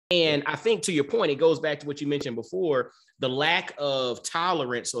And I think to your point, it goes back to what you mentioned before, the lack of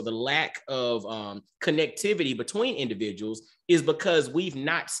tolerance or the lack of connectivity between individuals is because we've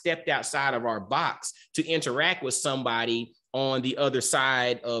not stepped outside of our box to interact with somebody on the other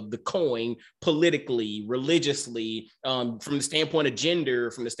side of the coin, politically, religiously, from the standpoint of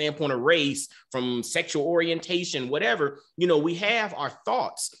gender, from the standpoint of race, from sexual orientation, whatever. You know, we have our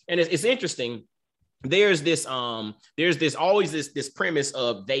thoughts. And it's interesting. There's always this premise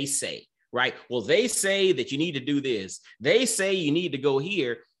of they say, right? Well, they say that you need to do this. They say you need to go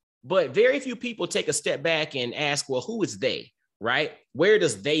here. But very few people take a step back and ask, well, who is they, right? Where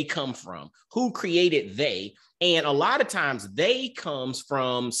does they come from? Who created they? And a lot of times they comes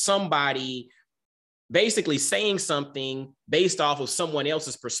from somebody basically saying something based off of someone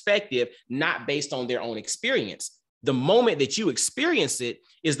else's perspective, not based on their own experience. The moment that you experience it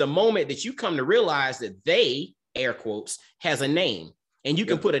is the moment that you come to realize that they, air quotes, has a name. And you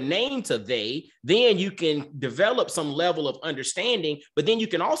can put a name to they, then you can develop some level of understanding, but then you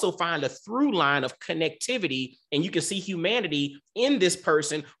can also find a through line of connectivity, and you can see humanity in this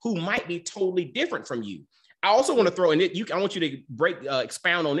person who might be totally different from you. I also want to throw in it. I want you to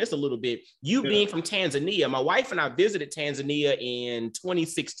expound on this a little bit. You being from Tanzania, my wife and I visited Tanzania in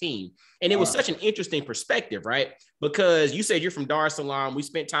 2016, and it was such an interesting perspective, right? Because you said you're from Dar es Salaam. We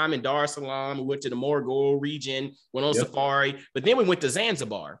spent time in Dar es Salaam. We went to the Morogoro region, went on safari, but then we went to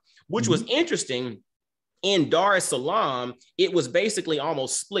Zanzibar, which was interesting. In Dar es Salaam, it was basically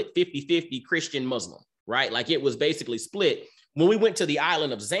almost split 50-50 Christian Muslim, right? Like it was basically split. When we went to the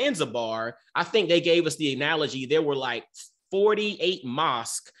island of Zanzibar, I think they gave us the analogy, there were like 48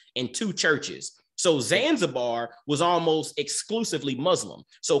 mosques and 2 churches. So Zanzibar was almost exclusively Muslim.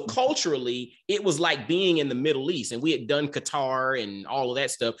 So culturally, it was like being in the Middle East, and we had done Qatar and all of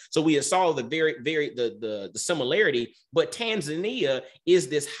that stuff. So we saw the the similarity, but Tanzania is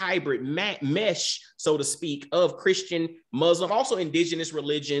this hybrid mesh, so to speak, of Christian, Muslim, also indigenous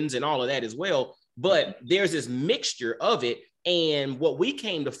religions and all of that as well. But there's this mixture of it. And what we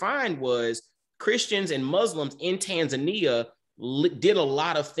came to find was Christians and Muslims in Tanzania did a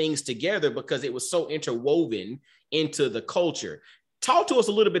lot of things together because it was so interwoven into the culture. Talk to us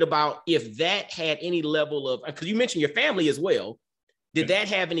a little bit about if that had any level of, because you mentioned your family as well. Did that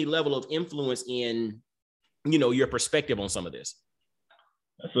have any level of influence in, you know, your perspective on some of this?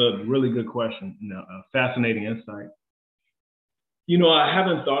 That's a really good question. You know, a fascinating insight. You know, I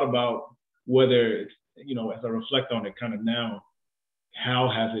haven't thought about whether it's, you know, as I reflect on it kind of now, how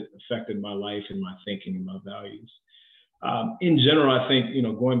has it affected my life and my thinking and my values? In general, I think, you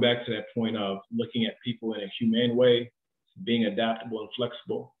know, going back to that point of looking at people in a humane way, being adaptable and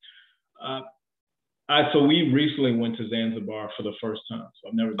flexible. So we recently went to Zanzibar for the first time. So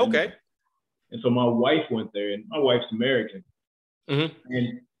I've never been there. And so my wife went there, and my wife's American.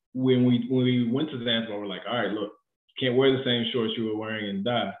 And when we went to Zanzibar, we're like, all right, look, you can't wear the same shorts you were wearing in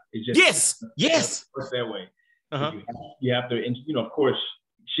Dar. It's just it works that way. You have to, and you know, of course,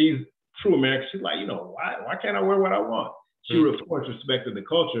 she's true American. She's like, you know, why can't I wear what I want? She of course respected the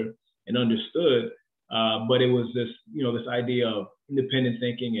culture and understood, but it was this, you know, this idea of independent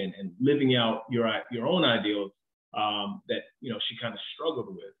thinking and living out your own ideals that, you know, she kind of struggled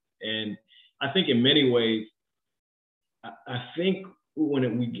with. And I think in many ways, I think when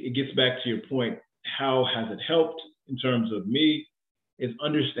it gets back to your point, how has it helped in terms of me, is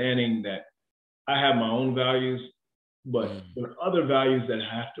understanding that I have my own values, but there are other values that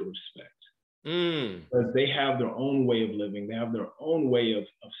I have to respect. Because they have their own way of living, they have their own way of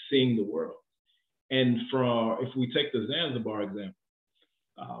seeing the world. And if we take the Zanzibar example,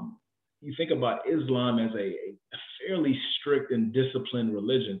 you think about Islam as a fairly strict and disciplined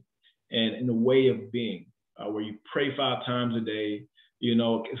religion, and in a way of being, where you pray 5 times a day. You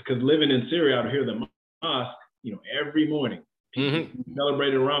know, because living in Syria out here, the mosque, you know, every morning, people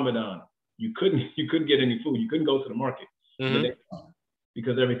celebrated Ramadan. You couldn't get any food. You couldn't go to the market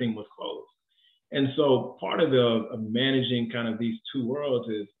because everything was closed. And so part of managing kind of these two worlds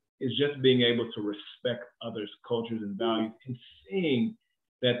is just being able to respect others' cultures and values, and seeing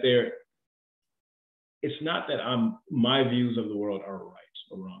that it's not that my views of the world are right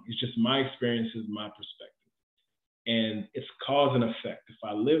or wrong. It's just my experiences, my perspective. And it's cause and effect. If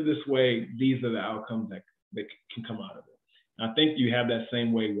I live this way, these are the outcomes that can come out of it. And I think you have that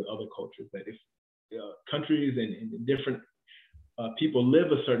same way with other cultures, that if countries and different people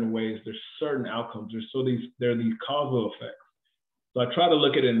live a certain ways, there's certain outcomes. There are these causal effects. So I try to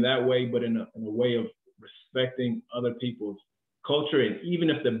look at it in that way, but in a way of respecting other people's culture. And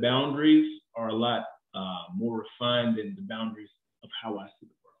even if the boundaries are a lot more refined than the boundaries of how I see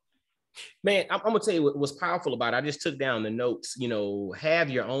the world. Man, I'm gonna tell you what was powerful about it. I just took down the notes. Have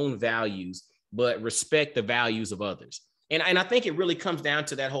your own values, but respect the values of others. And I think it really comes down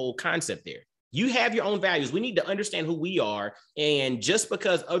to that whole concept there. You have your own values. We need to understand who we are. And just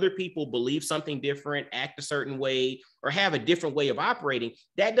because other people believe something different, act a certain way, or have a different way of operating,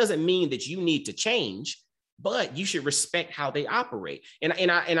 that doesn't mean that you need to change, but you should respect how they operate. And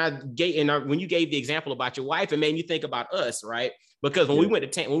when you gave the example about your wife, it made me think about us, right? Because when we went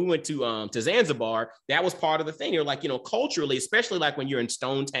to Zanzibar, that was part of the thing. You're like, culturally, especially like when you're in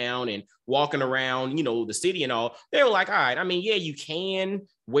Stone Town and walking around, the city and all, they were like, all right, I mean, yeah, you can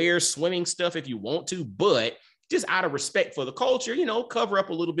wear swimming stuff if you want to, but just out of respect for the culture, cover up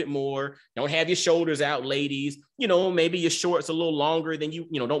a little bit more. Don't have your shoulders out, ladies. Maybe your shorts a little longer than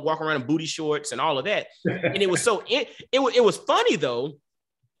don't walk around in booty shorts and all of that. And it was it was funny though.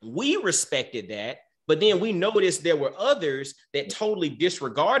 We respected that. But then we noticed there were others that totally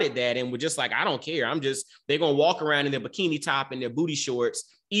disregarded that and were just like, I don't care. They're going to walk around in their bikini top and their booty shorts,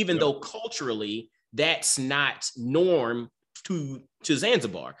 even though culturally that's not norm to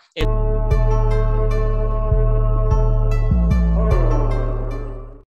Zanzibar. And